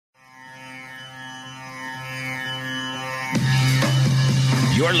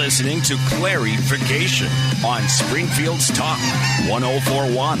You're listening to Claryfication on Springfield's Talk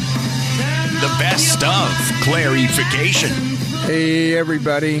 1041. The best of Claryfication. Hey,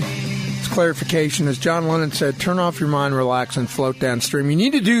 everybody. It's Claryfication. As John Lennon said, turn off your mind, relax, and float downstream. You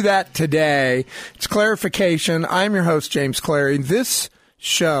need to do that today. It's Claryfication. I'm your host, James Clary. This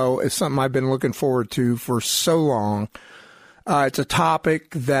show is something I've been looking forward to for so long. It's a topic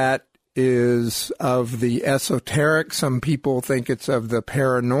that is of the esoteric. Some people think it's of the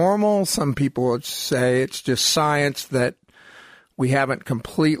paranormal. Some people would say it's just science that we haven't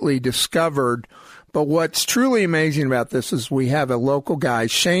completely discovered. But what's truly amazing about this is we have a local guy,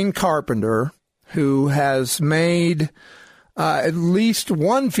 Shane Carpenter, who has made at least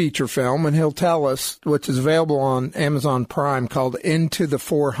one feature film, and he'll tell us, which is available on Amazon Prime, called Into the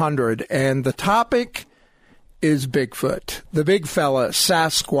 400. And the topic is Bigfoot, the big fella,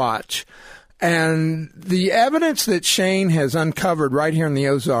 Sasquatch. And the evidence that Shane has uncovered right here in the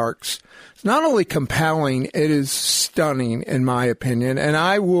Ozarks is not only compelling, it is stunning, in my opinion. And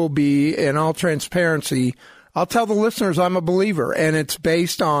I will be, in all transparency, I'll tell the listeners I'm a believer. And it's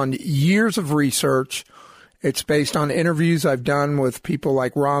based on years of research. It's based on interviews I've done with people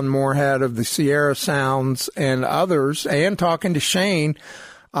like Ron Moorhead of the Sierra Sounds and others, and talking to Shane.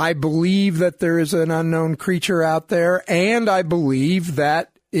 I believe that there is an unknown creature out there, and I believe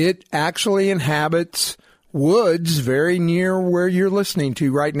that it actually inhabits woods very near where you're listening to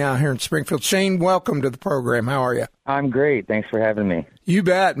right now here in Springfield. Shane, welcome to the program. How are you? I'm great. Thanks for having me. You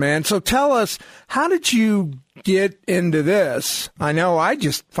bet, man. So tell us, how did you get into this? I know I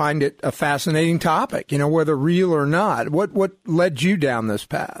just find it a fascinating topic, whether real or not. What led you down this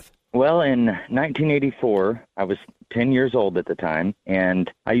path? Well, in 1984, I was 10 years old at the time, and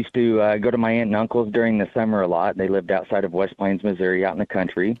I used to go to my aunt and uncle's during the summer a lot. They lived outside of West Plains, Missouri, out in the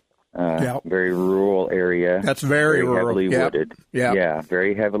country, very rural area. That's very rural. Heavily wooded. Yep. Yeah,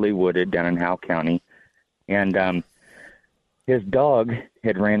 very heavily wooded down in Howell County. And his dog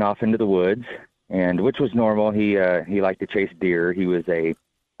had ran off into the woods, and which was normal. He liked to chase deer. He was a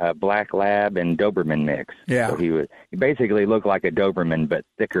black lab and Doberman mix. Yeah. So he basically looked like a Doberman, but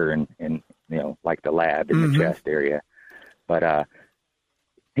thicker and like the lab in the chest area. But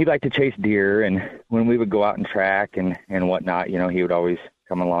he liked to chase deer, and when we would go out and track and whatnot, he would always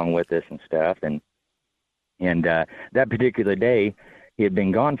come along with us and stuff. And that particular day, he had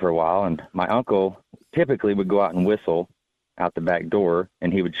been gone for a while, and my uncle typically would go out and whistle out the back door,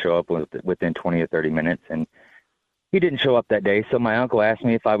 and he would show up within 20 or 30 minutes, and he didn't show up that day. So my uncle asked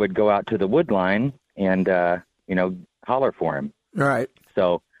me if I would go out to the wood line and, holler for him. Right.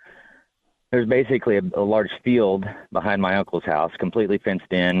 So there's basically a large field behind my uncle's house, completely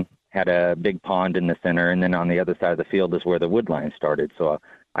fenced in, had a big pond in the center, and then on the other side of the field is where the wood line started. So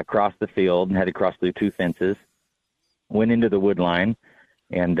I crossed the field and had to cross through two fences, went into the wood line,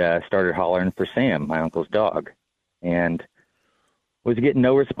 and started hollering for Sam, my uncle's dog, and was getting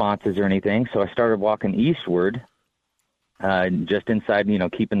no responses or anything. So I started walking eastward, just inside,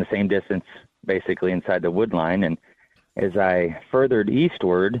 keeping the same distance basically inside the wood line. And as I furthered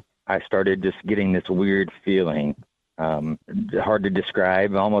eastward, I started just getting this weird feeling, hard to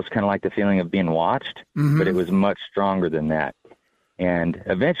describe, almost kind of like the feeling of being watched, but it was much stronger than that. And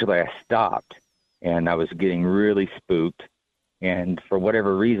eventually I stopped, and I was getting really spooked. And for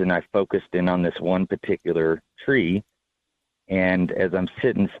whatever reason, I focused in on this one particular tree. And as I'm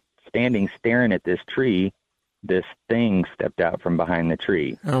standing staring at this tree, this thing stepped out from behind the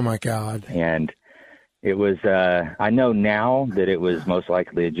tree. Oh, my God. And it was, I know now that it was most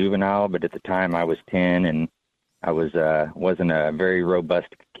likely a juvenile, but at the time I was 10 and I wasn't a very robust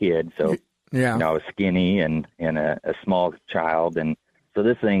kid. So, I was skinny and a small child. And so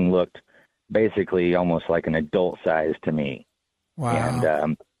this thing looked basically almost like an adult size to me. Wow.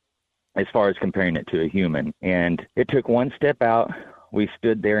 And as far as comparing it to a human. And it took one step out. We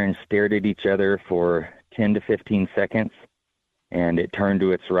stood there and stared at each other for 10 to 15 seconds, and it turned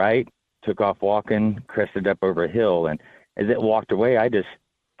to its right, took off walking, crested up over a hill. And as it walked away, I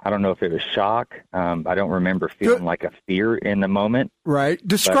don't know if it was shock. I don't remember feeling like a fear in the moment. Right.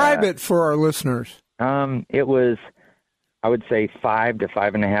 Describe it for our listeners. It was, I would say, 5 to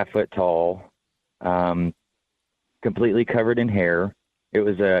 5.5 foot tall, completely covered in hair. It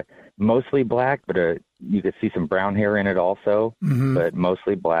was mostly black, but you could see some brown hair in it also, but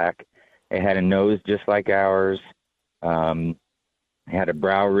mostly black. It had a nose just like ours. It had a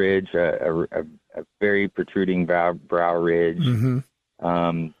brow ridge, a very protruding brow ridge.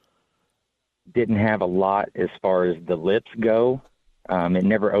 Didn't have a lot as far as the lips go. It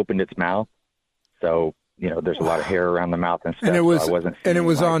never opened its mouth. So, there's a lot of hair around the mouth and stuff. And it was, so I wasn't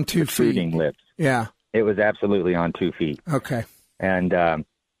on 2 feet. Lips. Yeah. It was absolutely on 2 feet. Okay. And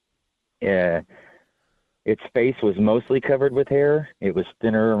its face was mostly covered with hair. It was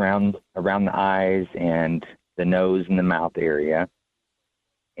thinner around the eyes and the nose and the mouth area.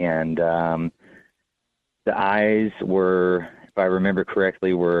 And the eyes were, if I remember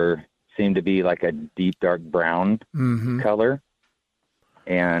correctly, seemed to be like a deep dark brown color.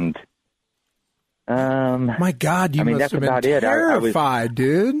 And my God, you must have been terrified,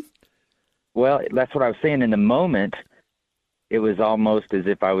 dude. Well, that's what I was saying. In the moment, it was almost as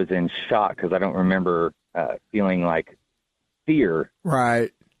if I was in shock because I don't remember feeling like fear.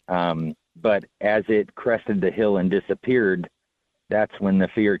 Right. But as it crested the hill and disappeared, that's when the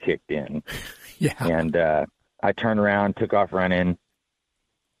fear kicked in. Yeah. And I turned around, took off running.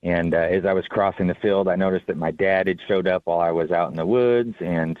 And as I was crossing the field, I noticed that my dad had showed up while I was out in the woods.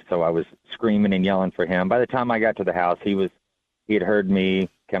 And so I was screaming and yelling for him. By the time I got to the house, he had heard me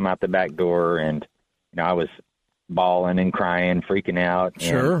come out the back door, and, I was bawling and crying, freaking out.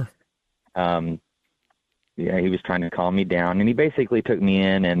 Sure. And, he was trying to calm me down, and he basically took me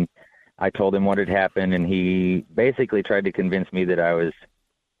in, and I told him what had happened. And he basically tried to convince me that I was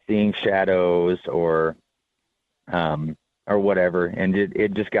seeing shadows or whatever, and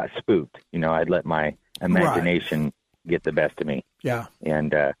it just got spooked. I'd let my imagination get the best of me. Yeah.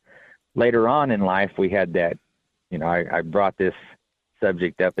 And later on in life, we had that, I brought this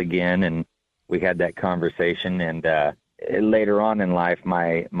subject up again, and we had that conversation. And later on in life,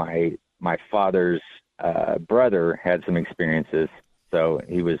 my father's brother had some experiences, so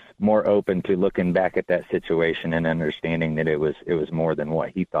he was more open to looking back at that situation and understanding that it was more than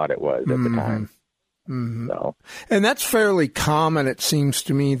what he thought it was at the time. Mm-hmm. So, and that's fairly common. It seems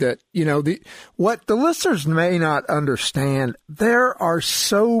to me that, what the listeners may not understand, there are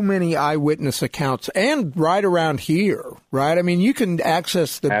so many eyewitness accounts, and right around here, right? I mean, you can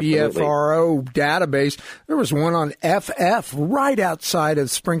access the Absolutely. BFRO database. There was one on FF right outside of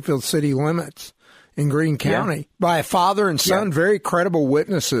Springfield city limits in Greene County by a father and son, very credible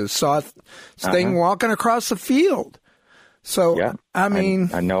witnesses, saw this thing walking across the field. So, I mean,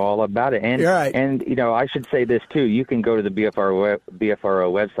 I know all about it. And, right. and, I should say this too. You can go to the BFRO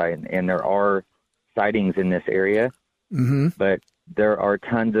website, and there are sightings in this area, but there are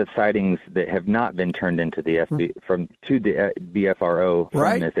tons of sightings that have not been turned into the BFRO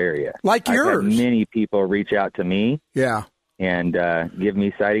from this area. Like yours. I've had many people reach out to me. Yeah. And give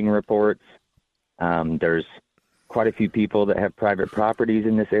me sighting reports. There's quite a few people that have private properties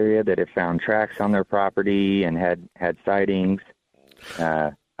in this area that have found tracks on their property and had sightings.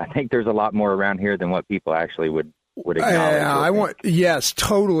 I think there's a lot more around here than what people actually would acknowledge. Yes,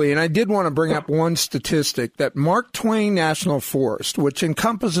 totally. And I did want to bring up one statistic that Mark Twain National Forest, which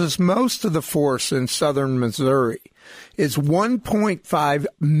encompasses most of the forests in southern Missouri, is 1.5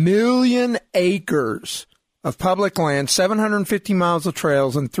 million acres of public land, 750 miles of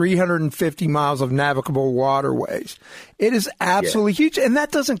trails, and 350 miles of navigable waterways. It is absolutely huge. And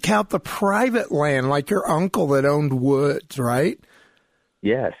that doesn't count the private land like your uncle that owned woods, right?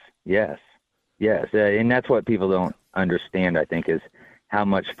 Yes. And that's what people don't understand, I think, is how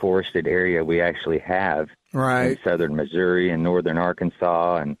much forested area we actually have in southern Missouri and northern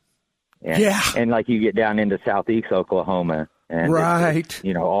Arkansas. And like you get down into southeast Oklahoma. And it's,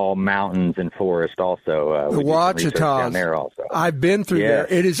 all mountains and forest also. The Ouachitas down there also. I've been through there.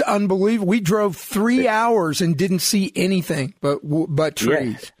 It is unbelievable. We drove 3 hours and didn't see anything but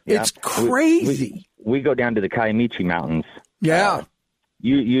trees. Yes. It's crazy. We go down to the Kiamichi Mountains. Yeah.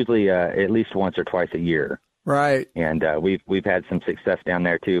 Usually at least once or twice a year. Right. And we've had some success down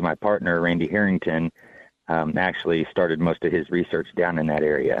there too. My partner, Randy Harrington, actually started most of his research down in that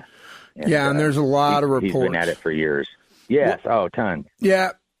area. And there's a lot of reports. He's been at it for years. Yes. Tons.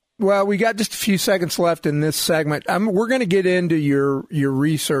 Yeah. Well, we got just a few seconds left in this segment. We're going to get into your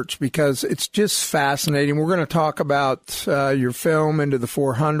research because it's just fascinating. We're going to talk about your film, Into the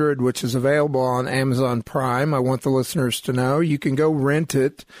 400, which is available on Amazon Prime. I want the listeners to know you can go rent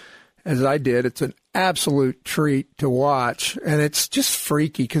it, as I did. It's an absolute treat to watch, and it's just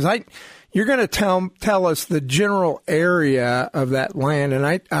freaky because you're going to tell us the general area of that land, and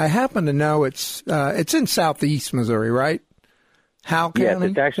I happen to know it's in southeast Missouri, right? Howe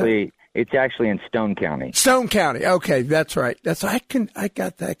County? Yes, it's actually in Stone County. Stone County. Okay, that's right. I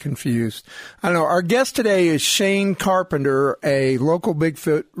got that confused. I don't know. Our guest today is Shane Carpenter, a local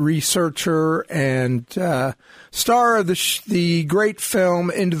Bigfoot researcher and star of the great film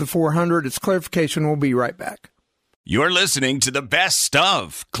Into the 400. It's Claryfication. We'll be right back. You're listening to the best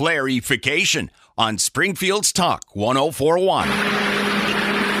of Claryfication on Springfield's Talk 104.1.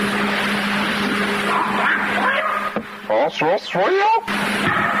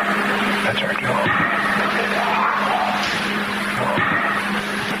 That's our job.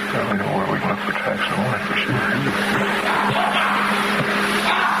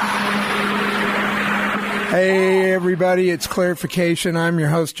 everybody. It's Claryfication. I'm your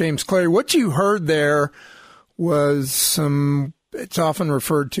host, James Clary. What you heard there was it's often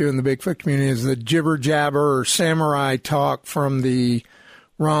referred to in the Bigfoot community as the jibber jabber or samurai talk from the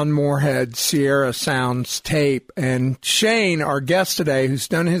Ron Moorhead Sierra Sounds tape. And Shane, our guest today, who's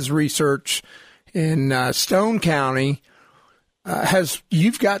done his research in Stone County,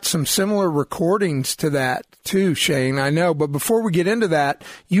 you've got some similar recordings to that too, Shane, I know. But before we get into that,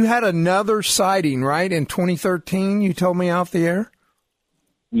 you had another sighting, right, in 2013, you told me off the air?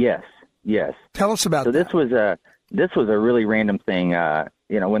 Yes. Tell us about that. So this was a really random thing.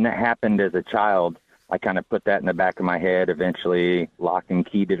 When that happened as a child, I kind of put that in the back of my head, eventually locked and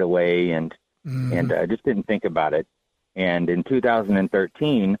keyed it away, and I just didn't think about it. And in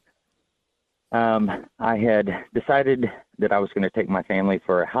 2013, I had decided that I was going to take my family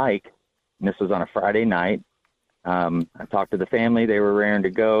for a hike, and this was on a Friday night. I talked to the family. They were raring to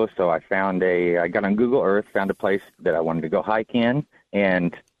go, so I got on Google Earth, found a place that I wanted to go hike in,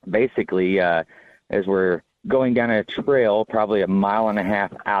 and basically, as we're going down a trail, probably a mile and a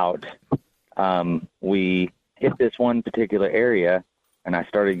half out, we hit this one particular area, and I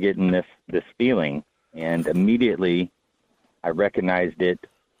started getting this feeling, and immediately I recognized it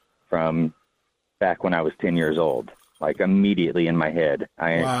from back when I was 10 years old. Like immediately in my head,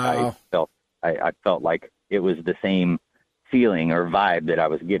 Wow. I felt like it was the same feeling or vibe that I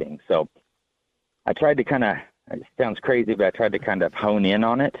was getting. So I tried to it sounds crazy, but I tried to kind of hone in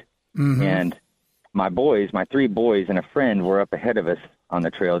on it. Mm-hmm. And my 3 boys and a friend were up ahead of us on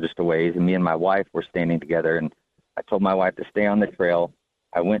the trail just a ways, and me and my wife were standing together, and I told my wife to stay on the trail.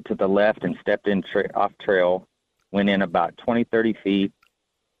 I went to the left and stepped in off trail, went in about 20, 30 feet,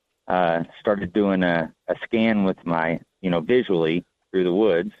 started doing a scan with my, visually through the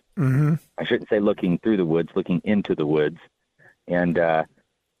woods. Mm-hmm. I shouldn't say looking through the woods, looking into the woods. And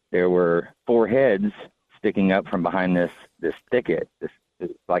there were 4 heads sticking up from behind this thicket. This is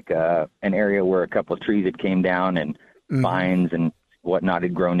like an area where a couple of trees had came down and vines and whatnot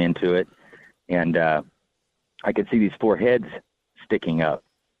had grown into it. And I could see these 4 heads sticking up.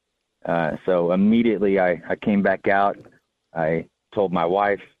 So immediately I came back out. I told my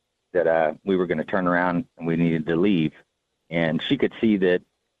wife that we were going to turn around and we needed to leave. And she could see that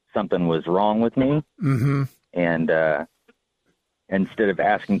something was wrong with me. Mm-hmm. And instead of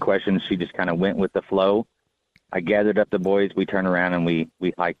asking questions, she just kind of went with the flow. I gathered up the boys, we turned around, and we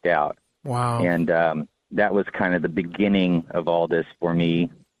hiked out. Wow. And that was kind of the beginning of all this for me.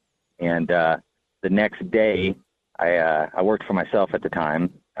 And the next day, I worked for myself at the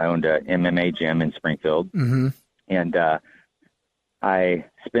time. I owned a MMA gym in Springfield. Mm-hmm. And I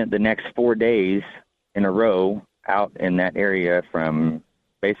spent the next 4 days in a row out in that area from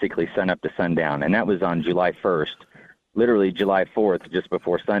basically sun up to sundown. And that was on July 1st. Literally July 4th, just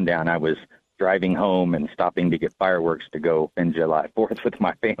before sundown, I was driving home and stopping to get fireworks to go spend July 4th with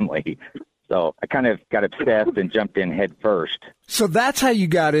my family. So I kind of got obsessed and jumped in head first. So that's how you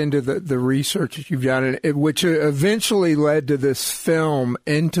got into the research that you've done, which eventually led to this film,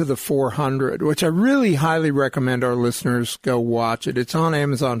 Into the 400, which I really highly recommend our listeners go watch it. It's on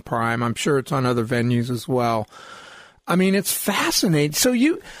Amazon Prime. I'm sure it's on other venues as well. I mean, it's fascinating. So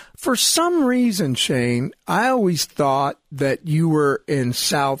for some reason, Shane, I always thought that you were in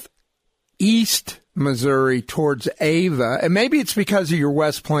southeast Missouri towards Ava, and maybe it's because of your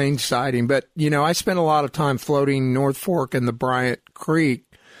West Plains sighting, but, I spent a lot of time floating North Fork and the Bryant Creek,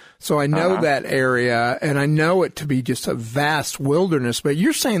 so I know that area, and I know it to be just a vast wilderness, but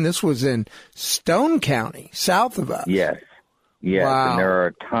you're saying this was in Stone County, south of us. Yes. Wow. And there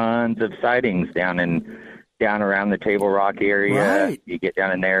are tons of sightings down around the Table Rock area. Right. You get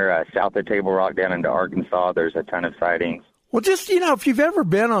down in there, south of Table Rock, down into Arkansas, there's a ton of sightings. Well, just, if you've ever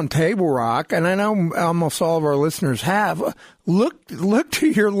been on Table Rock, and I know almost all of our listeners have, look to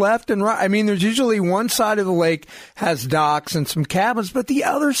your left and right. I mean, there's usually one side of the lake has docks and some cabins, but the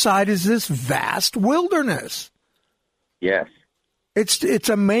other side is this vast wilderness. Yes. It's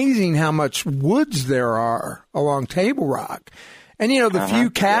amazing how much woods there are along Table Rock. And, the few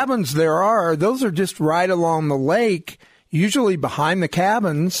cabins there are, those are just right along the lake, usually behind the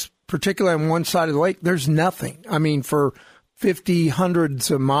cabins, particularly on one side of the lake, there's nothing. I mean, for 50,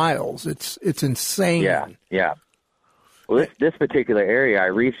 hundreds of miles. It's insane. Yeah. Well, this particular area I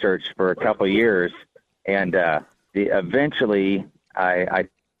researched for a couple of years, and eventually I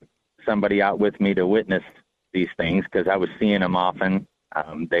somebody out with me to witness these things because I was seeing them often.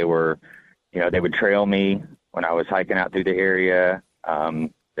 They would trail me when I was hiking out through the area.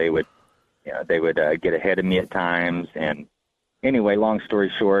 They would get ahead of me at times. And anyway, long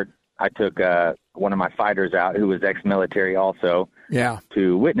story short, I took one of my fighters out who was ex-military also.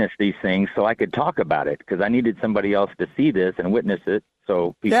 to witness these things so I could talk about it, because I needed somebody else to see this and witness it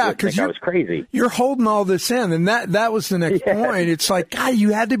so people would think I was crazy. You're holding all this in, and that was the next point. It's like, God,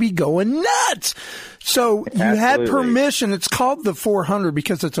 you had to be going nuts. So you had permission. It's called the 400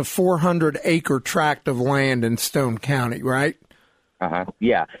 because it's a 400-acre tract of land in Stone County, right?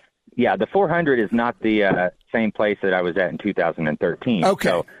 Yeah. Yeah, the 400 is not the same place that I was at in 2013. Okay.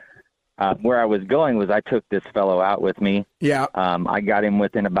 So where I was going was I took this fellow out with me. Yeah. I got him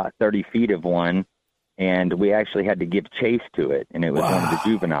within about 30 feet of one, and we actually had to give chase to it, and it was one of the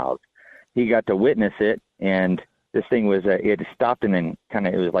juveniles. He got to witness it, and this thing was, it stopped and then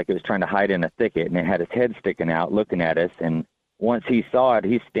it was like it was trying to hide in a thicket, and it had his head sticking out looking at us. And once he saw it,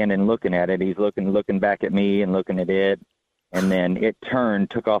 he's standing looking at it. He's looking back at me and looking at it. And then it turned,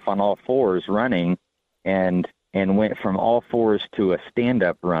 took off on all fours running, and went from all fours to a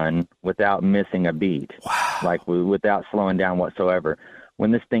stand-up run without missing a beat, like without slowing down whatsoever.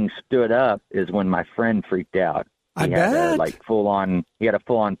 When this thing stood up is when my friend freaked out. He had a full-on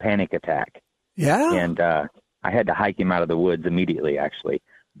panic attack. Yeah. And I had to hike him out of the woods immediately, actually.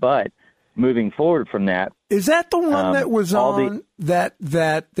 But moving forward from that. Is that the one that was on that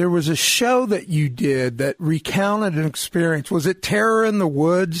there was a show that you did that recounted an experience? Was it Terror in the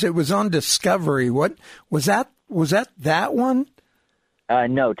Woods? It was on Discovery. What was that? Was that one?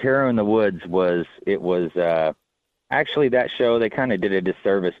 No, Terror in the Woods was actually that show. They kind of did a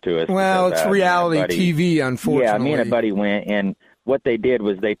disservice to us. Well, it's reality TV, unfortunately. Yeah, me and a buddy went, and what they did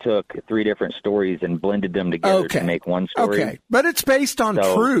was they took 3 different stories and blended them together to make one story. Okay, but it's based on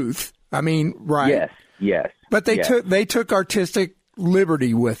truth. I mean, right? Yes. But they took artistic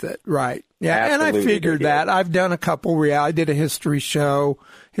liberty with it, right? Yeah, absolutely. And I figured that. I've done a couple. I did a history show,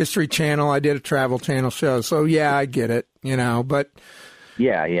 History Channel. I did a Travel Channel show. So yeah, I get it. But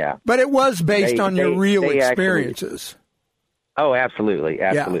yeah. But it was based on your real experiences. Absolutely.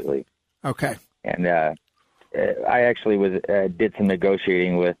 Yeah. Okay. And I actually did some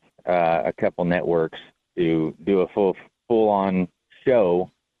negotiating with a couple networks to do a full-on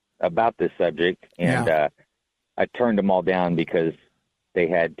show about this subject, and I turned them all down because they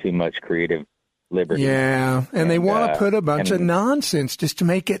had too much creative liberty. Yeah, and they want to put a bunch of nonsense just to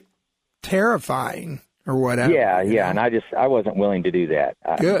make it terrifying or whatever. Yeah, and I wasn't willing to do that.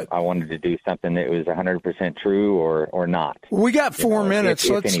 Good. I wanted to do something that was 100% true or not. Well, we got 4 minutes.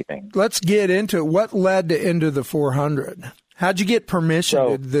 If anything. Let's get into it. What led to Into the 400? How'd you get permission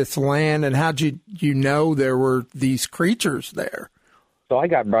to this land, and how'd you know there were these creatures there? So I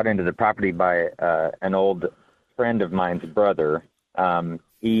got brought into the property by an old friend of mine's brother.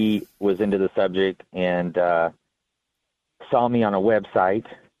 He was into the subject and saw me on a website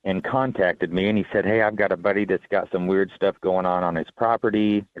and contacted me, and he said, "Hey, I've got a buddy that's got some weird stuff going on his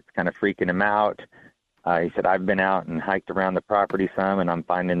property. It's kind of freaking him out." He said, "I've been out and hiked around the property some, and I'm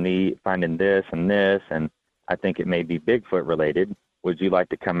finding this and this, and I think it may be Bigfoot related. Would you like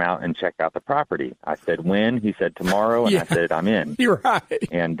to come out and check out the property?" I said, "When?" He said, "Tomorrow." And I said, "I'm in." You're right.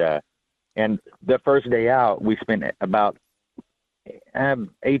 And the first day out, we spent about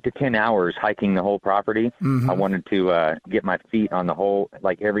 8 to 10 hours hiking the whole property. Mm-hmm. I wanted to get my feet on the whole,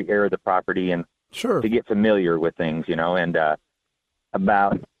 like every area of the property, and to get familiar with things, and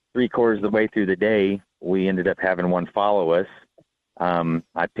about 3/4 of the way through the day, we ended up having one follow us.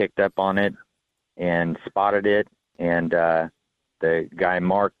 I picked up on it and spotted it, and the guy,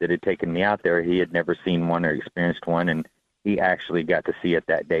 Mark, that had taken me out there, he had never seen one or experienced one, and he actually got to see it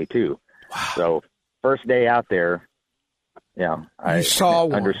that day too. Wow. So first day out there, I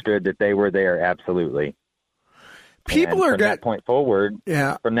understood that they were there. Absolutely. From that point forward,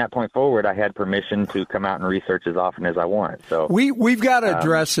 I had permission to come out and research as often as I want. So we've got to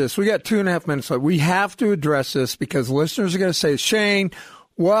address this. We got 2.5 minutes left. We have to address this because listeners are going to say, "Shane,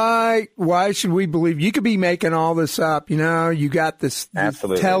 why should we believe you could be making all this up? You got this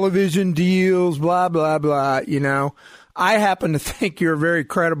television deals, blah, blah, blah, I happen to think you're a very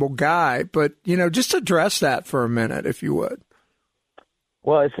credible guy, but, just address that for a minute, if you would.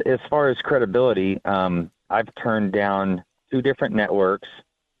 Well, as far as credibility, I've turned down 2 different networks.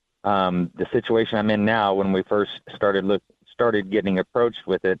 The situation I'm in now, when we first started getting approached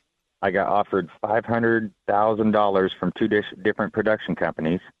with it, I got offered $500,000 from 2 different production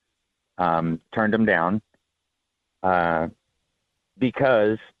companies, turned them down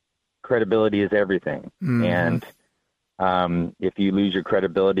because credibility is everything. Mm-hmm. And if you lose your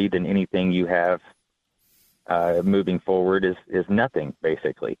credibility, then anything you have moving forward is nothing,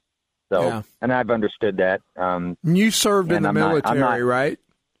 basically. So, and I've understood that. You served in the military, right?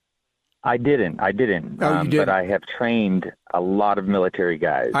 I didn't. Oh, you didn't? But I have trained a lot of military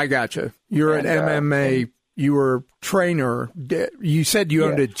guys. I gotcha. You're an MMA You were a trainer. You said you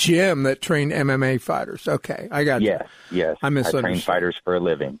owned a gym that trained MMA fighters. Okay, I got you. Yes. I misunderstood. I train fighters for a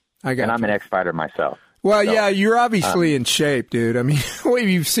living. And I'm an ex-fighter myself. Well, so, you're obviously in shape, dude. I mean, when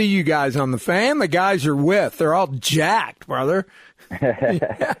you see you guys on the fan, the guys you're with, they're all jacked, brother.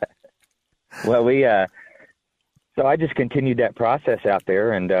 Well, so I just continued that process out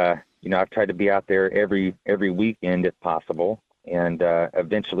there, and I've tried to be out there every weekend if possible, and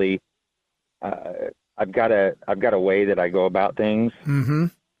eventually, I've got a way that I go about things,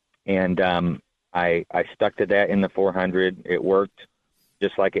 and I stuck to that in the 400. It worked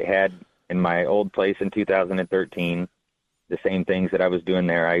just like it had in my old place in 2013. The same things that I was doing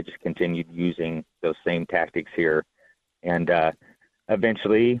there, I just continued using those same tactics here, and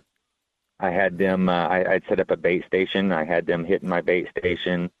eventually, I had them. I'd set up a bait station. I had them hitting my bait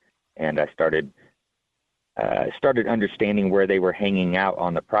station, and I started understanding where they were hanging out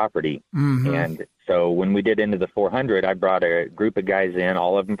on the property. And so when we did into the 400, I brought a group of guys in.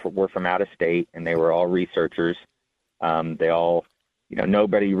 All of them were from out of state, and they were all researchers. They all,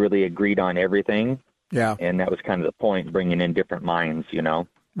 nobody really agreed on everything. Yeah. And that was kind of the point, bringing in different minds,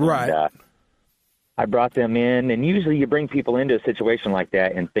 Right. And, I brought them in, and usually you bring people into a situation like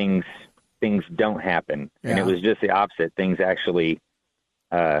that, and things don't happen. And it was just the opposite. Things actually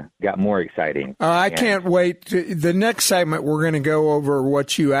got more exciting. I can't wait. The next segment, we're going to go over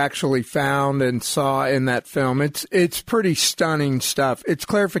what you actually found and saw in that film. It's pretty stunning stuff. It's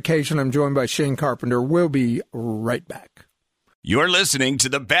Claryfication. I'm joined by Shane Carpenter. We'll be right back. You're listening to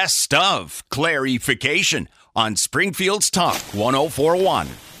the best of Claryfication on Springfield's Talk 104.1.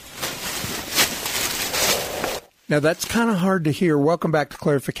 Now, that's kind of hard to hear. Welcome back to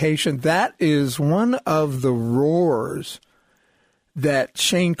Claryfication. That is one of the roars that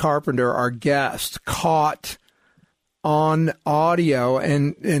Shane Carpenter, our guest, caught on audio.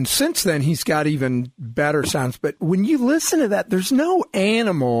 And since then, he's got even better sounds. But when you listen to that, there's no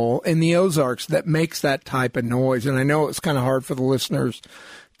animal in the Ozarks that makes that type of noise. And I know it's kind of hard for the listeners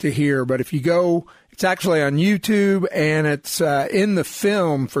to hear. But if you go, it's actually on YouTube, and it's in the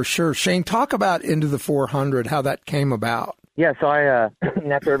film for sure. Shane, talk about Into the 400, how that came about. Yeah, so I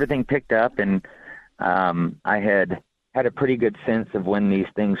after everything picked up, and I had a pretty good sense of when these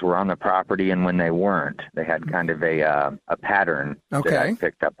things were on the property and when they weren't. They had kind of a pattern that I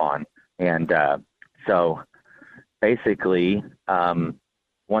picked up on. And so basically,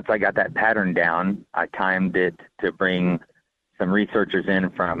 once I got that pattern down, I timed it to bring some researchers in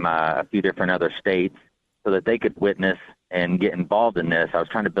from a few different other states so that they could witness and get involved in this. I was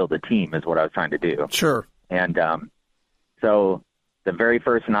trying to build a team is what I was trying to do. Sure. And so the very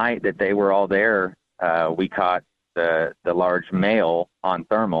first night that they were all there, we caught the large male on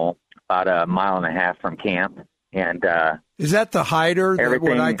thermal about 1.5 miles from camp. And is that the hider,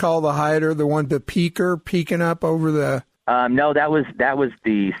 what I call the hider, the one, the peeker peeking up over the... No, that was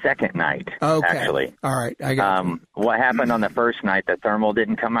the second night, actually. All right, I got you. What happened on the first night, the thermal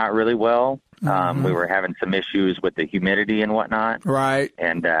didn't come out really well. We were having some issues with the humidity and whatnot. Right.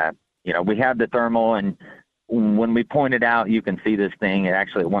 And, we have the thermal, and when we point it out, you can see this thing. It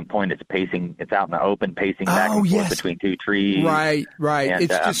actually, at one point, it's out in the open, pacing back and forth between two trees. Right. And,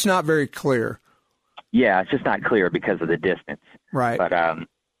 it's just not very clear. Yeah, it's just not clear because of the distance. Right. But,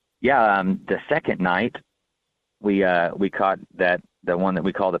 the second night, we caught the one that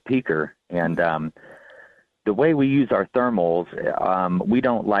we call the peaker, and the way we use our thermals, we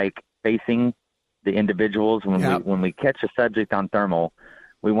don't like facing the individuals when we catch a subject on thermal.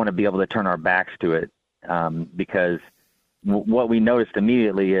 We want to be able to turn our backs to it, because what we noticed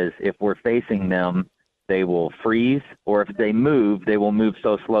immediately is if we're facing them, they will freeze, or if they move, they will move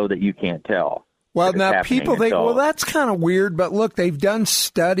so slow that you can't tell. Well, now people think, well, that's kind of weird, but look, they've done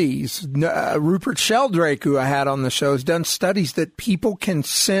studies. Rupert Sheldrake, who I had on the show, has done studies that people can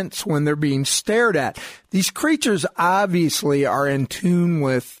sense when they're being stared at. These creatures obviously are in tune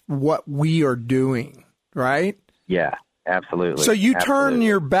with what we are doing, right? Yeah, absolutely. So you turn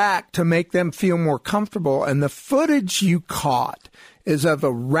your back to make them feel more comfortable, and the footage you caught is of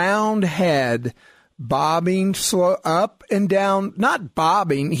a round head bobbing slow up and down, not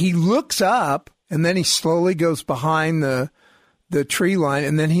bobbing. He looks up, and then he slowly goes behind the tree line,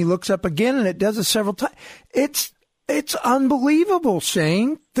 and then he looks up again, and it does it several times. It's unbelievable,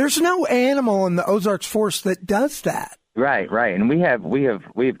 Shane. There's no animal in the Ozarks forest that does that. Right. And we have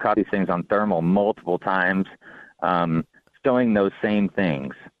caught these things on thermal multiple times, showing those same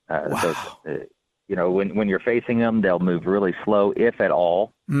things. Wow. So, when you're facing them, they'll move really slow, if at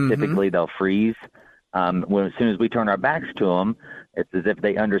all. Typically, they'll freeze. As soon as we turn our backs to them, it's as if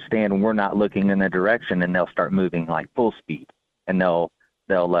they understand we're not looking in their direction, and they'll start moving like full speed, and they'll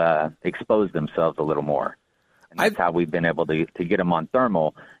expose themselves a little more. And that's how we've been able to get them on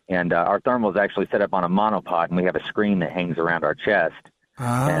thermal. And our thermal is actually set up on a monopod, and we have a screen that hangs around our chest.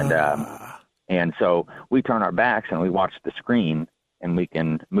 And so we turn our backs and we watch the screen, and we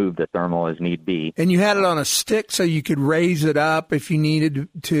can move the thermal as need be. And you had it on a stick so you could raise it up if you needed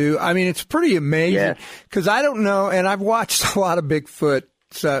to. I mean, it's pretty amazing because I don't know, and I've watched a lot of Bigfoot,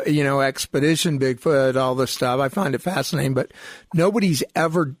 Expedition Bigfoot, all this stuff. I find it fascinating, but nobody's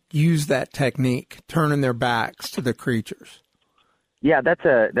ever used that technique, turning their backs to the creatures. Yeah, that's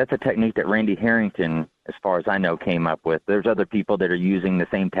a technique that Randy Harrington, as far as I know, came up with. There's other people that are using the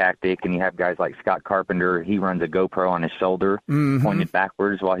same tactic, and you have guys like Scott Carpenter. He runs a GoPro on his shoulder, pointed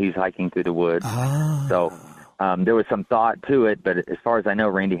backwards while he's hiking through the woods. So there was some thought to it, but as far as I know,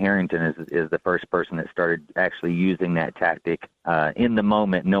 Randy Harrington is the first person that started actually using that tactic in the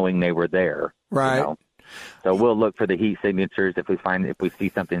moment, knowing they were there. Right. You know? So we'll look for the heat signatures. If we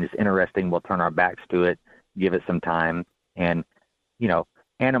see something that's interesting, we'll turn our backs to it, give it some time, and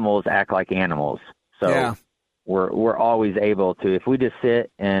animals act like animals. So we're always able to, if we just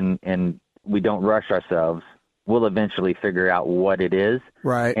sit and we don't rush ourselves, we'll eventually figure out what it is.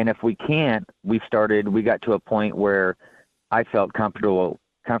 Right. And if we can't, we got to a point where I felt comfortable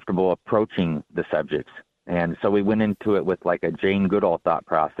approaching the subjects. And so we went into it with like a Jane Goodall thought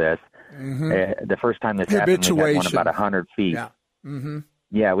process. The first time this happened, we had one about 100 feet. Yeah.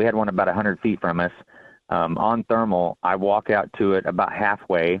 Yeah, we had one about 100 feet from us. On thermal, I walk out to it about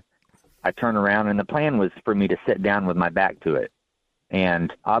halfway. I turn around, and the plan was for me to sit down with my back to it.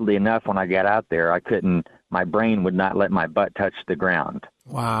 And oddly enough, when I got out there, my brain would not let my butt touch the ground.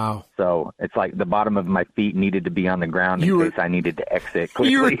 Wow. So it's like the bottom of my feet needed to be on the ground in case I needed to exit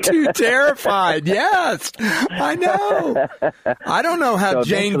quickly. You were too terrified. Yes, I know. I don't know how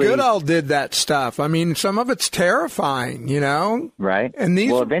Jane Goodall did that stuff. I mean, some of it's terrifying, Right. And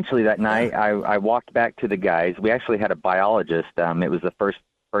eventually that night, I walked back to the guys. We actually had a biologist. It was the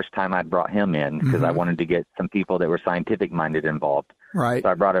first time I'd brought him in because I wanted to get some people that were scientific-minded involved. Right. So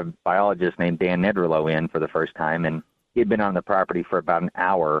I brought a biologist named Dan Nedderloh in for the first time, and he had been on the property for about an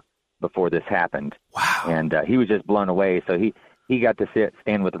hour before this happened. Wow. And he was just blown away. So he got to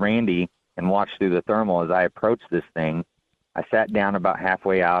stand with Randy and watch through the thermal as I approached this thing. I sat down about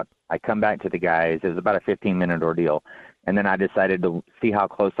halfway out. I come back to the guys. It was about a 15-minute ordeal. And then I decided to see how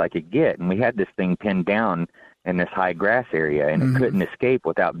close I could get. And we had this thing pinned down in this high grass area, and it couldn't escape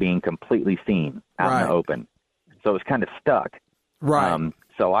without being completely seen out in the open. So it was kind of stuck. Right.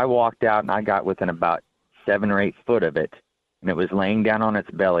 So I walked out, and I got within about 7 or 8 foot of it, and it was laying down on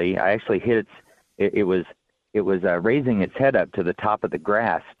its belly. I actually hit it was raising its head up to the top of the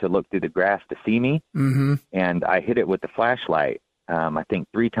grass to look through the grass to see me, and I hit it with the flashlight, I think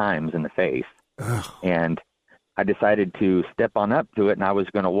 3 times in the face. Ugh. And I decided to step on up to it, and I was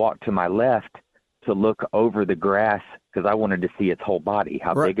going to walk to my left to look over the grass because I wanted to see its whole body,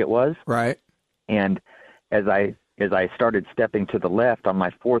 how big it was. Right. And as I started stepping to the left, on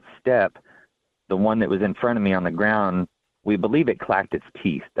my 4th step, the one that was in front of me on the ground, we believe it clacked its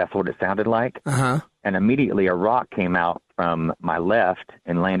teeth. That's what it sounded like. And immediately a rock came out from my left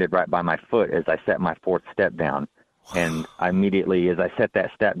and landed right by my foot as I set my 4th step down. And I immediately, as I set that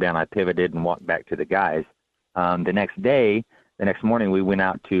step down, I pivoted and walked back to the guys. The next morning, we went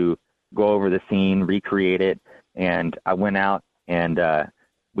out to go over the scene, recreate it, and I went out and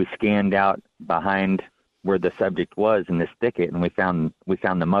we scanned out behind where the subject was in this thicket, and we found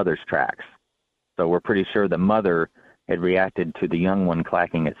the mother's tracks. So we're pretty sure the mother had reacted to the young one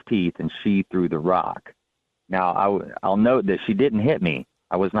clacking its teeth, and she threw the rock. Now, I'll note that she didn't hit me.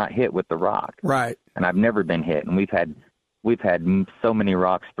 I was not hit with the rock. Right. And I've never been hit, and we've had so many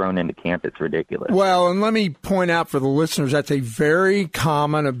rocks thrown into camp, it's ridiculous. Well, and let me point out for the listeners, that's a very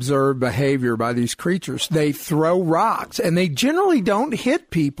common observed behavior by these creatures. They throw rocks, and they generally don't hit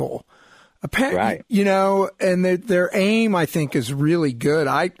people. Right. And their aim, I think, is really good.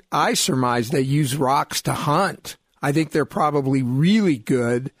 I surmise they use rocks to hunt. I think they're probably really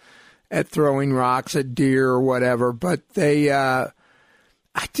good at throwing rocks at deer or whatever, but they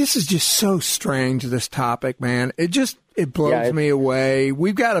this is just so strange, this topic, man. It blows me away.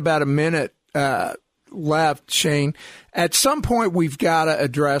 We've got about a minute left, Shane. At some point, we've got to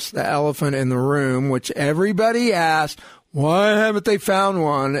address the elephant in the room, which everybody asks, why haven't they found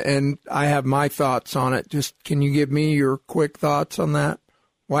one? And I have my thoughts on it. Just can you give me your quick thoughts on that?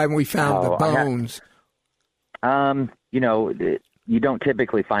 Why haven't we found the bones? You don't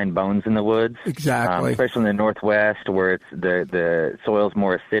typically find bones in the woods. Exactly. Especially in the Northwest where it's the soil's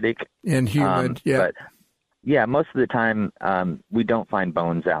more acidic. And humid, But, most of the time we don't find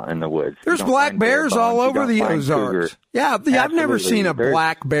bones out in the woods. There's black bears all over the Ozarks. Yeah, I've never seen a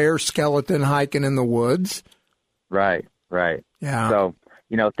black bear skeleton hiking in the woods. Right. Yeah. So,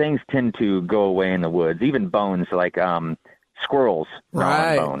 things tend to go away in the woods, even bones like squirrels gnaw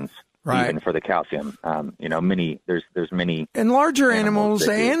on bones, even for the calcium. There's many. And larger animals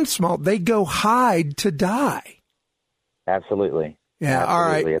and small, they go hide to die. Absolutely. Yeah, Absolutely. all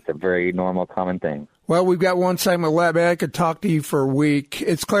right. It's a very normal, common thing. Well, we've got one segment left. I could talk to you for a week.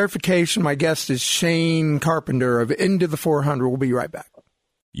 It's Clarification. My guest is Shane Carpenter of Into the 400. We'll be right back.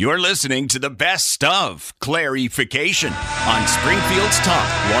 You're listening to the best of Claryfication on Springfield's Talk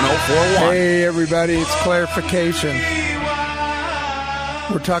 104.1. Hey, everybody. It's Clarification.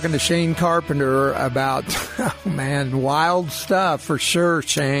 We're talking to Shane Carpenter about, wild stuff for sure,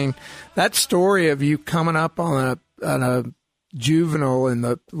 Shane. That story of you coming up on a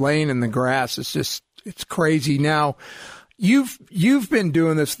juvenile laying in the grass is just, it's crazy. Now, you've been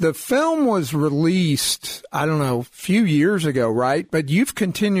doing this. The film was released, I don't know, a few years ago, right? But you've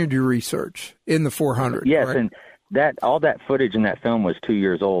continued your research in the 400. Yes, right? and all that footage in that film was 2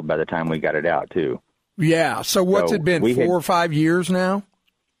 years old by the time we got it out, too. Yeah. So what's it been, 4 or 5 years now?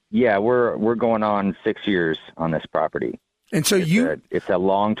 Yeah, we're going on 6 years on this property. And so it's a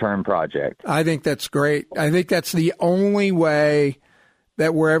long-term project. I think that's great. I think that's the only way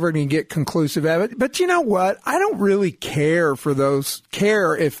that we're ever going to get conclusive evidence. But you know what? I don't really care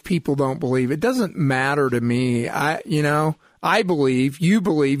if people don't believe. It doesn't matter to me. I believe,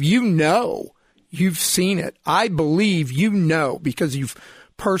 you've seen it. I believe, because you've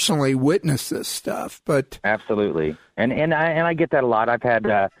personally witnessed this stuff. But absolutely. And I get that a lot. I've had,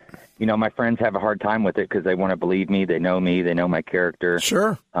 my friends have a hard time with it because they want to believe me. They know my character.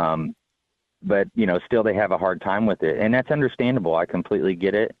 Sure. But, still they have a hard time with it. And that's understandable. I completely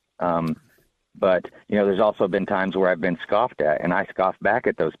get it. But, there's also been times where I've been scoffed at, and I scoff back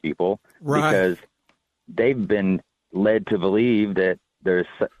at those people because they've been led to believe that there's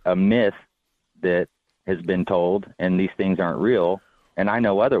a myth that has been told and these things aren't real. And I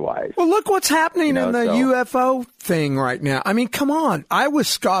know otherwise. Well, look what's happening in the UFO thing right now. I mean, come on. I was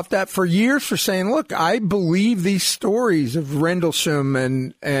scoffed at for years for saying, look, I believe these stories of Rendlesham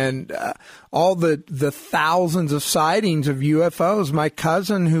and all the thousands of sightings of UFOs. My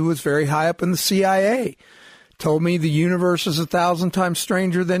cousin, who was very high up in the CIA, told me the universe is 1,000 times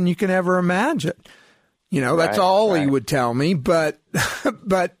stranger than you can ever imagine. That's all he would tell me. But,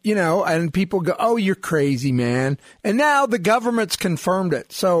 and people go, oh, you're crazy, man. And now the government's confirmed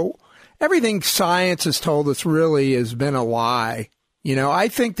it. So everything science has told us really has been a lie. I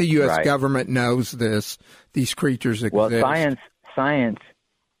think the U.S. government knows this, these creatures exist. Well, science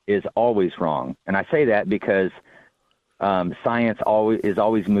is always wrong. And I say that because science is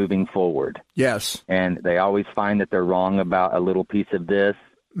always moving forward. Yes. And they always find that they're wrong about a little piece of this.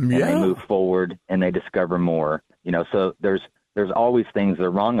 And they move forward and they discover more, so there's always things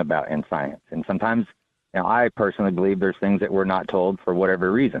they're wrong about in science. And sometimes, I personally believe there's things that we're not told for whatever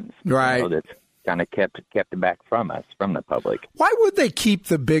reasons. Right. That's kind of kept back from us, from the public. Why would they keep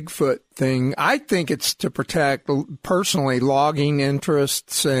the Bigfoot thing? I think it's to protect, personally, logging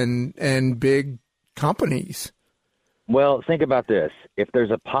interests and big companies. Well, think about this. If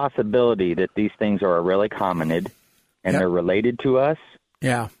there's a possibility that these things are a relic hominid and they're related to us,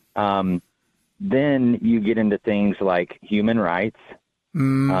 then you get into things like human rights.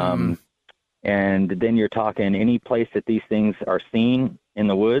 And then you're talking any place that these things are seen in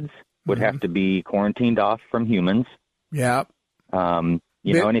the woods would have to be quarantined off from humans. Yeah. And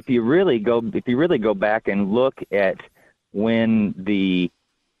if you really go back and look at when the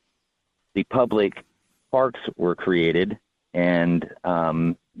public parks were created and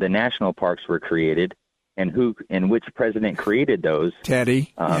the national parks were created, and which president created those?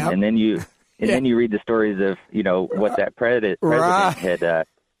 Teddy. And then you read the stories of what that president had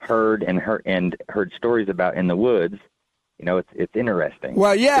heard stories about in the woods. It's interesting.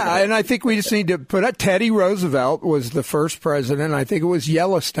 Well, and I think we just need to put it. Teddy Roosevelt was the first president. I think it was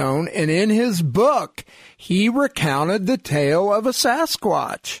Yellowstone, and in his book, he recounted the tale of a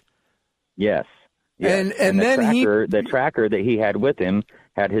Sasquatch. Yes. And then the tracker that he had with him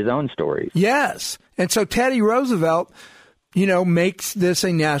had his own stories. Yes. And so Teddy Roosevelt, makes this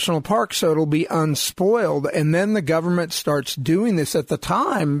a national park so it'll be unspoiled. And then the government starts doing this. At the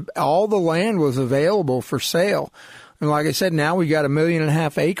time, all the land was available for sale. And like I said, now we got 1.5 million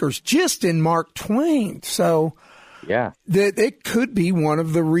acres just in Mark Twain. So it could be one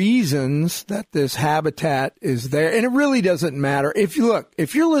of the reasons that this habitat is there. And it really doesn't matter. If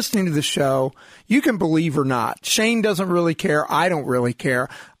you're listening to the show, you can believe or not. Shane doesn't really care. I don't really care.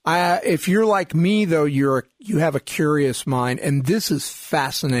 If you're like me, though, you have a curious mind, and this is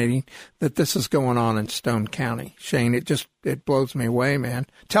fascinating that this is going on in Stone County. Shane, it blows me away, man.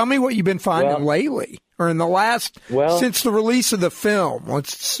 Tell me what you've been finding lately, or in the last since the release of the film.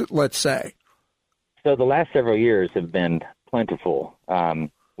 Let's say. So the last several years have been plentiful.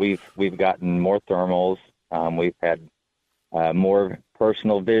 We've gotten more thermals. We've had more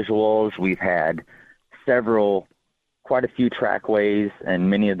personal visuals. We've had quite a few trackways,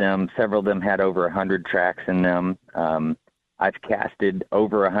 and several of them had over 100 tracks in them. I've casted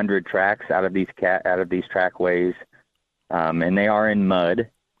over 100 tracks out of these trackways, and they are in mud.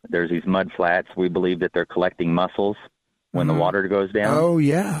 There's these mud flats. We believe that they're collecting mussels when the water goes down. Oh,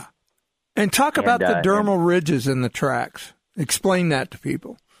 yeah. And talk about the dermal ridges in the tracks. Explain that to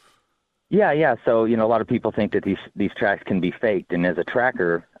people. Yeah. So, a lot of people think that these tracks can be faked. And as a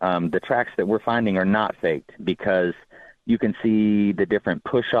tracker, the tracks that we're finding are not faked, because you can see the different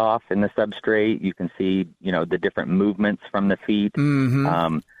push off in the substrate. You can see, the different movements from the feet.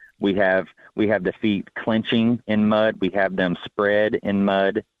 Mm-hmm. We have the feet clenching in mud. We have them spread in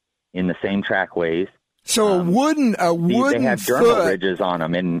mud in the same trackways. So a wooden they have dermal ridges on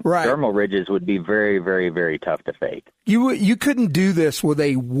them, and dermal ridges would be very, very, very tough to fake. You couldn't do this with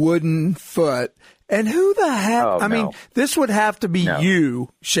a wooden foot. And who the heck? I mean, this would have to be you,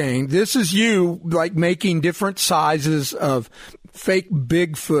 Shane. This is you, like, making different sizes of fake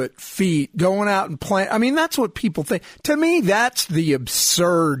Bigfoot feet, going out and playing. I mean, that's what people think. To me, that's the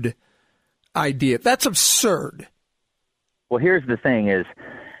absurd idea. That's absurd. Well, here's the thing is,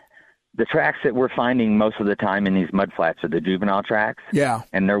 the tracks that we're finding most of the time in these mud flats are the juvenile tracks. Yeah.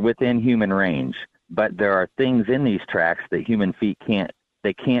 And they're within human range. But there are things in these tracks that human feet can't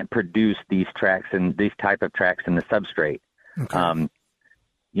produce these tracks and these type of tracks in the substrate. Okay.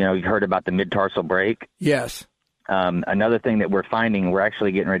 You heard about the mid-tarsal break? Yes. Another thing that we're finding, we're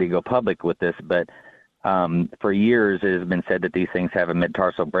actually getting ready to go public with this, but for years it has been said that these things have a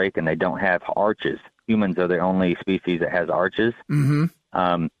mid-tarsal break and they don't have arches. Humans are the only species that has arches.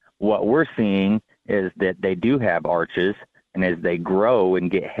 Mm-hmm. What we're seeing is that they do have arches, and as they grow and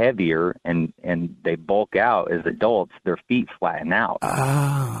get heavier and they bulk out as adults, their feet flatten out.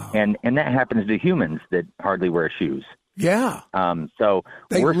 Oh. And that happens to humans that hardly wear shoes. Yeah. So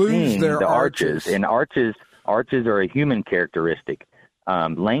we're seeing the arches, and arches are a human characteristic.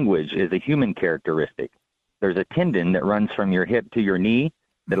 Language is a human characteristic. There's a tendon that runs from your hip to your knee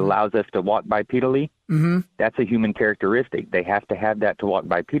that allows us to walk bipedally. Mm-hmm. That's a human characteristic. They have to have that to walk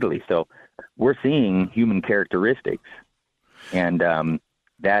bipedally. So we're seeing human characteristics, and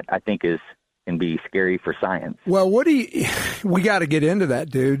that, I think, can be scary for science. Well, we got to get into that,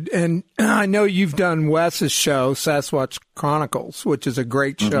 dude. And I know you've done Wes's show, Sasquatch Chronicles, which is a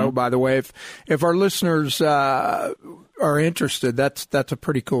great show, by the way. If our listeners are interested, that's a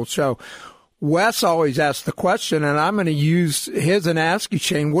pretty cool show. Wes always asks the question, and I'm going to use his and ask you,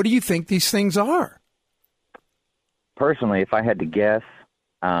 Shane, what do you think these things are? Personally, if I had to guess,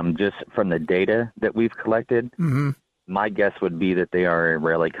 just from the data that we've collected, my guess would be that they are a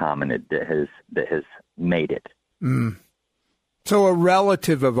rarely hominid that has made it. Mm. So a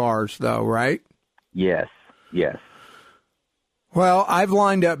relative of ours, though, right? Yes. Well, I've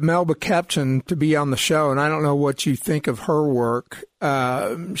lined up Melba Kepton to be on the show, and I don't know what you think of her work.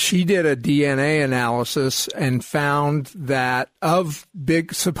 She did a DNA analysis and found that of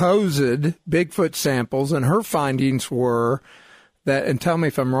supposed Bigfoot samples, and her findings were that, and tell me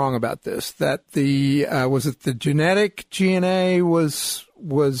if I'm wrong about this, that the genetic DNA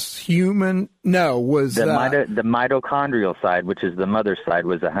was human? No, was the mitochondrial side, which is the mother side,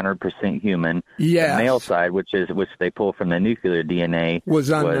 was 100% human. Yes. The male side, which they pull from the nuclear DNA, was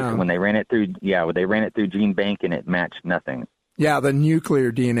unknown. When they ran it through gene bank, and it matched nothing. Yeah, the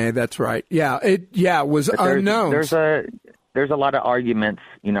nuclear DNA. That's right. Yeah, it was unknown. There's a lot of arguments,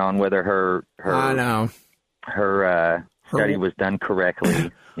 on whether her study was done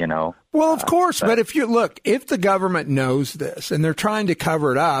correctly. Well, of course, but if the government knows this and they're trying to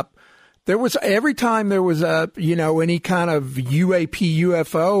cover it up, every time there was any kind of UAP,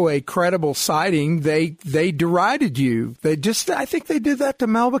 UFO, a credible sighting, they derided you. I think they did that to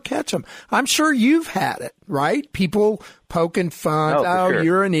Melba Ketchum. I'm sure you've had it, right? People poking fun. Sure.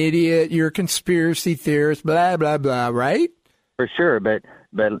 You're an idiot. You're a conspiracy theorist, blah, blah, blah, right? For sure. But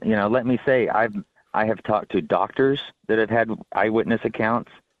let me say, I have talked to doctors that have had eyewitness accounts.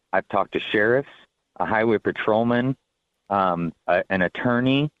 I've talked to sheriffs, a highway patrolman, an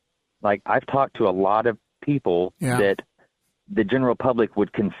attorney. Like, I've talked to a lot of people that the general public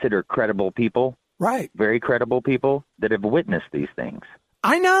would consider credible people. Right. Very credible people that have witnessed these things.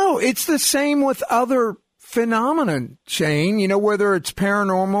 I know. It's the same with other phenomenon, Shane. You know, whether it's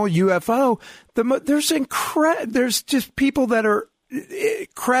paranormal, UFO, there's just people that are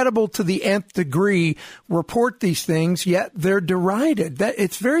credible to the nth degree report these things, yet they're derided. That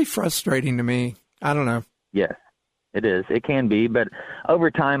it's very frustrating to me. I don't know. Yes, it is. It can be, but over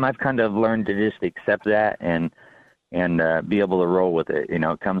time, I've kind of learned to just accept that and be able to roll with it. You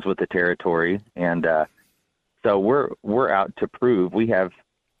know, it comes with the territory, and so we're out to prove. We have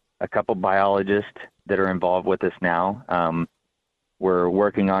a couple biologists that are involved with us now. We're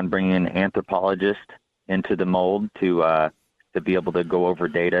working on bringing an anthropologist into the mold to be able to go over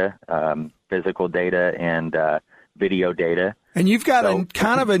data, physical data, and video data. And you've got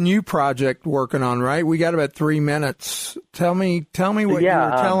kind of a new project working on, right? We got about 3 minutes. Tell me what you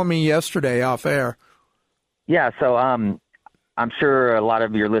were telling me yesterday off air. Yeah, so I'm sure a lot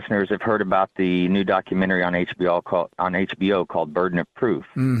of your listeners have heard about the new documentary on HBO called Burden of Proof.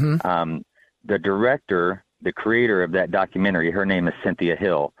 Mm-hmm. The director, the creator of that documentary, her name is Cynthia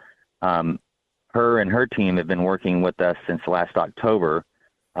Hill. Her and her team have been working with us since last October.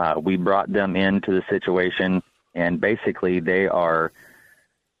 We brought them into the situation, and basically they are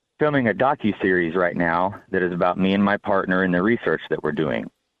filming a docuseries right now that is about me and my partner and the research that we're doing.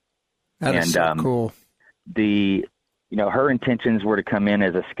 That is so cool. Her intentions were to come in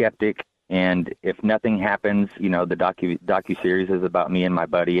as a skeptic, and if nothing happens, the docuseries is about me and my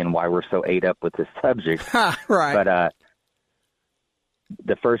buddy and why we're so ate up with this subject. Right. But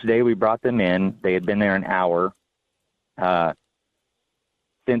the first day we brought them in, they had been there an hour.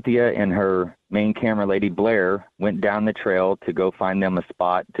 Cynthia and her main camera lady, Blair, went down the trail to go find them a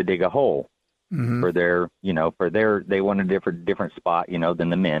spot to dig a hole. Mm-hmm. They wanted a different spot, than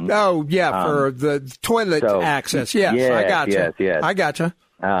the men. Oh, yeah, for the toilet access. Yes, I gotcha. Yes. I gotcha.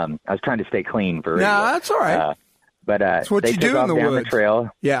 I was trying to stay clean for radio. No, that's all right. That's what they you took do off in the down woods. The trail,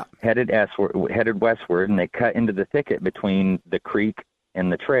 yeah, headed westward, and they cut into the thicket between the creek and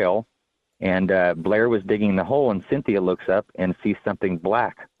the trail. And Blair was digging the hole, and Cynthia looks up and sees something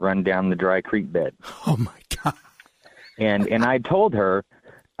black run down the dry creek bed. Oh, my God. And I told her,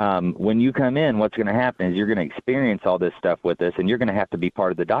 when you come in, what's going to happen is you're going to experience all this stuff with us, and you're going to have to be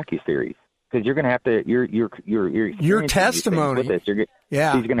part of the docuseries because you're going to have to your testimony with us.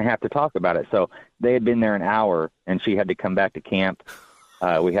 She's going to have to talk about it. So they had been there an hour, and she had to come back to camp.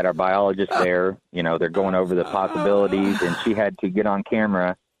 We had our biologist there. They're going over the possibilities, and she had to get on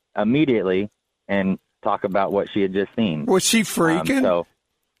camera immediately and talk about what she had just seen. Was she freaking?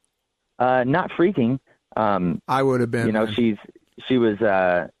 Not freaking. I would have been. She was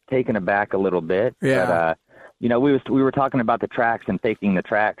taken aback a little bit. Yeah. But, we were talking about the tracks and faking the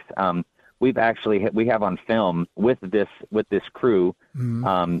tracks. We have on film with this crew.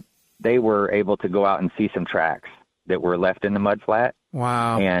 Mm-hmm. They were able to go out and see some tracks that were left in the mud flat.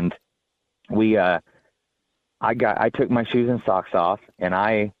 Wow. And I took my shoes and socks off, and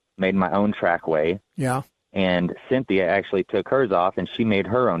I made my own trackway. Yeah. And Cynthia actually took hers off, and she made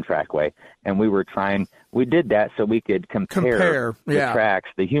her own trackway. And we did that so we could compare the tracks,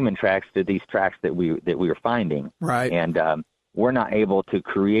 the human tracks, to these tracks that we were finding. Right. And we're not able to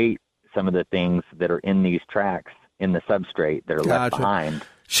create some of the things that are in these tracks in the substrate that are left behind.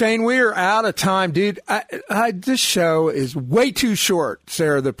 Shane, we are out of time, dude. This show is way too short,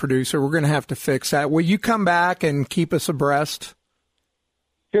 Sarah, the producer. We're going to have to fix that. Will you come back and keep us abreast?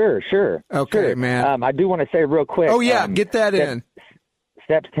 Sure. Okay, sure. man. I do want to say real quick. Oh, yeah, get that in.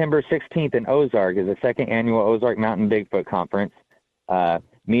 September 16th in Ozark is the second annual Ozark Mountain Bigfoot Conference.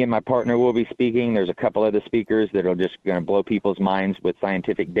 Me and my partner will be speaking. There's a couple other speakers that are just going to blow people's minds with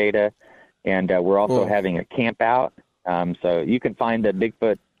scientific data. And we're also having a camp out. So you can find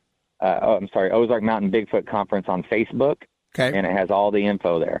the Ozark Mountain Bigfoot Conference on Facebook. Okay. And it has all the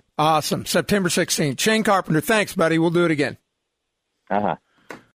info there. Awesome. September 16th. Shane Carpenter, thanks, buddy. We'll do it again. Uh-huh.